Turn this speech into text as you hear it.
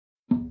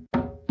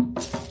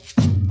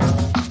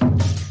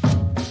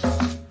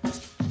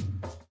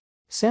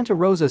Santa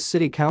Rosa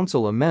City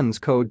Council amends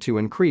code to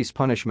increase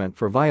punishment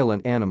for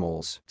violent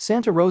animals.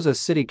 Santa Rosa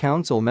City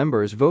Council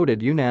members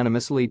voted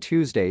unanimously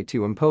Tuesday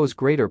to impose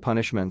greater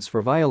punishments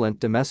for violent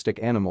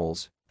domestic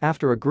animals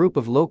after a group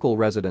of local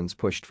residents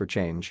pushed for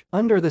change.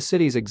 Under the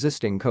city's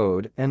existing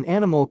code, an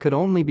animal could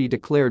only be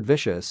declared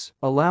vicious,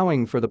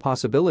 allowing for the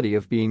possibility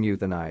of being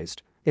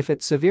euthanized if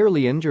it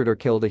severely injured or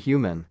killed a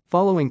human.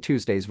 Following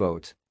Tuesday's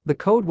vote, the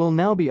code will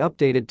now be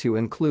updated to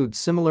include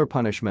similar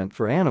punishment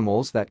for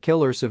animals that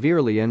kill or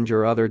severely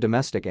injure other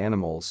domestic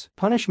animals.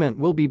 Punishment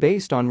will be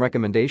based on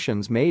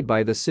recommendations made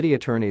by the city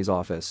attorney's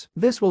office.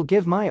 "This will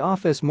give my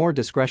office more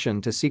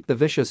discretion to seek the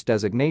vicious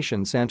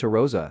designation," Santa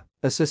Rosa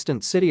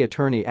Assistant City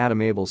Attorney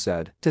Abel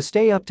said. To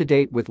stay up to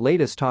date with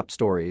latest top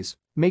stories,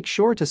 make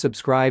sure to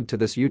subscribe to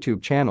this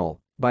YouTube channel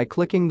by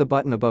clicking the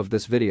button above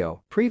this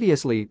video.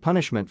 Previously,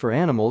 punishment for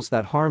animals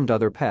that harmed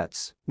other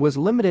pets was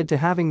limited to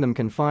having them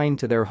confined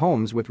to their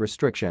homes with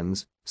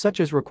restrictions, such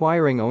as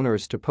requiring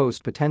owners to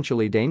post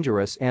potentially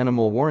dangerous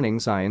animal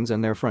warning signs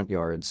in their front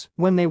yards.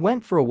 When they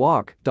went for a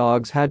walk,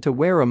 dogs had to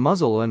wear a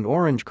muzzle and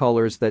orange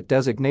collars that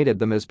designated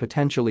them as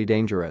potentially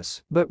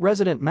dangerous. But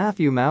resident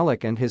Matthew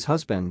Malik and his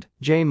husband,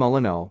 Jay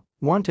Molyneux,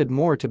 wanted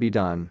more to be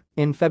done.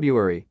 In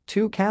February,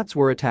 2 cats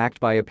were attacked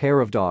by a pair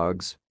of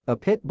dogs, a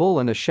pit bull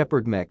and a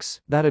shepherd mix,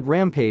 that had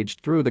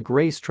rampaged through the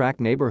Grace Track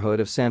neighborhood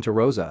of Santa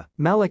Rosa.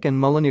 Malik and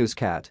Molyneux's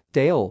cat,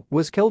 Dale,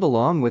 was killed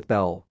along with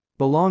Belle,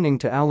 belonging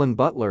to Alan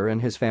Butler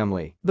and his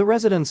family. The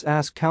residents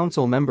asked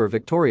council member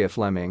Victoria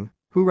Fleming,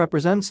 who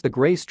represents the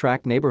Grace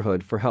Track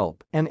neighborhood, for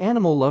help. An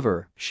animal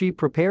lover, she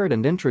prepared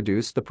and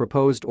introduced the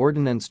proposed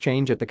ordinance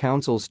change at the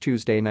council's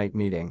Tuesday night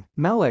meeting.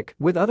 Malik,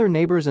 with other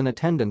neighbors in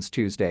attendance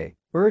Tuesday,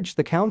 urged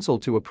the council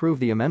to approve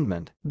the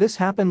amendment. "This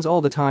happens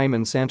all the time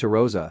in Santa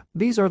Rosa.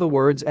 These are the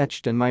words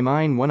etched in my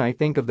mind when I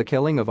think of the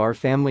killing of our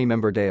family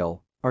member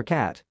Dale, our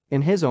cat,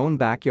 in his own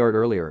backyard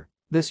earlier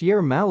this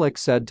year," Malik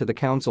said to the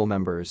council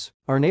members.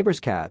 "Our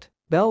neighbor's cat,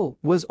 Belle,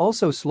 was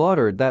also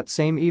slaughtered that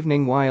same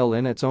evening while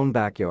in its own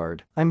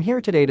backyard. I'm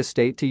here today to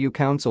state to you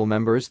council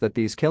members that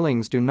these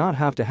killings do not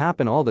have to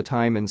happen all the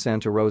time in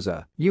Santa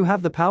Rosa. You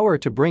have the power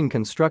to bring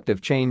constructive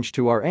change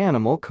to our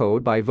animal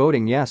code by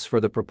voting yes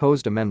for the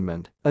proposed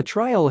amendment." A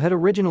trial had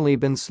originally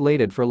been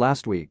slated for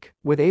last week,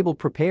 with Abel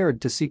prepared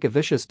to seek a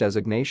vicious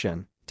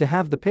designation to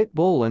have the pit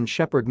bull and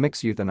shepherd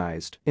mix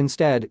euthanized.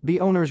 Instead, the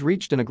owners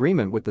reached an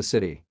agreement with the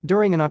city.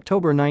 During an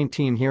October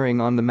 19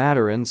 hearing on the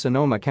matter in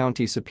Sonoma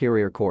County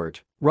Superior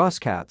Court, Ross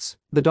Katz,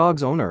 the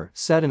dog's owner,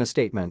 said in a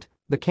statement,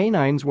 "The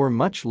canines were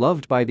much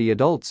loved by the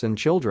adults and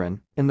children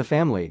in the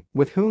family,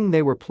 with whom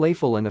they were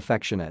playful and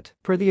affectionate."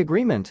 Per the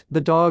agreement,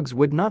 the dogs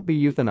would not be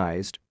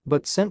euthanized,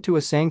 but sent to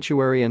a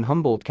sanctuary in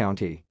Humboldt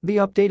County. "The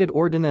updated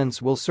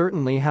ordinance will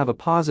certainly have a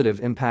positive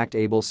impact,"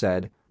 Abel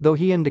said, though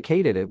he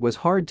indicated it was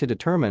hard to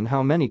determine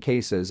how many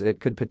cases it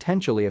could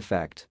potentially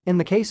affect. In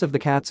the case of the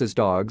cats'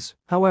 dogs,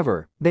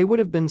 however, they would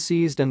have been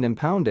seized and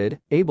impounded,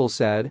 Abel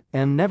said,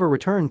 and never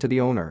returned to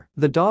the owner.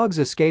 The dogs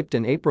escaped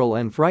in April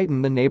and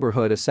frightened the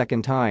neighborhood a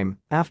second time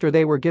after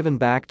they were given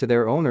back to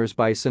their owners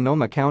by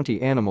Sonoma County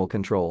Animal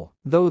Control.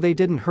 Though they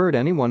didn't hurt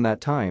anyone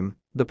that time,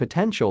 the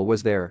potential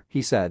was there,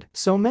 he said.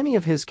 "So many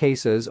of his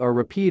cases are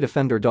repeat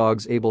offender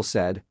dogs," Abel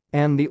said,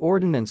 "and the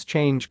ordinance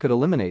change could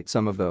eliminate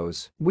some of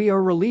those. We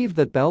are relieved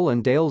that Belle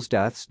and Dale's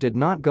deaths did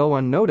not go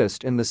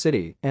unnoticed in the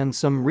city, and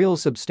some real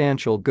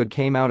substantial good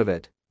came out of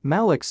it,"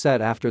 Malik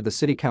said after the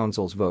city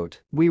council's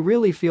vote. "We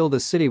really feel the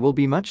city will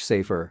be much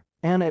safer,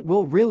 and it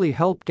will really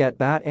help get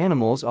bad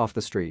animals off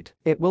the street.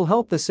 It will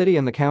help the city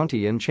and the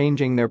county in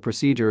changing their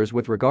procedures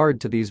with regard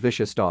to these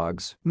vicious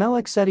dogs."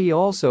 Malik said he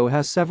also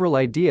has several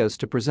ideas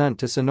to present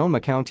to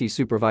Sonoma County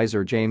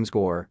Supervisor James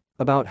Gore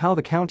about how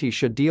the county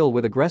should deal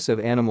with aggressive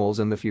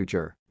animals in the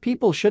future.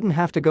 "People shouldn't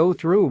have to go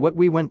through what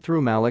we went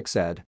through," Malik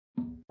said.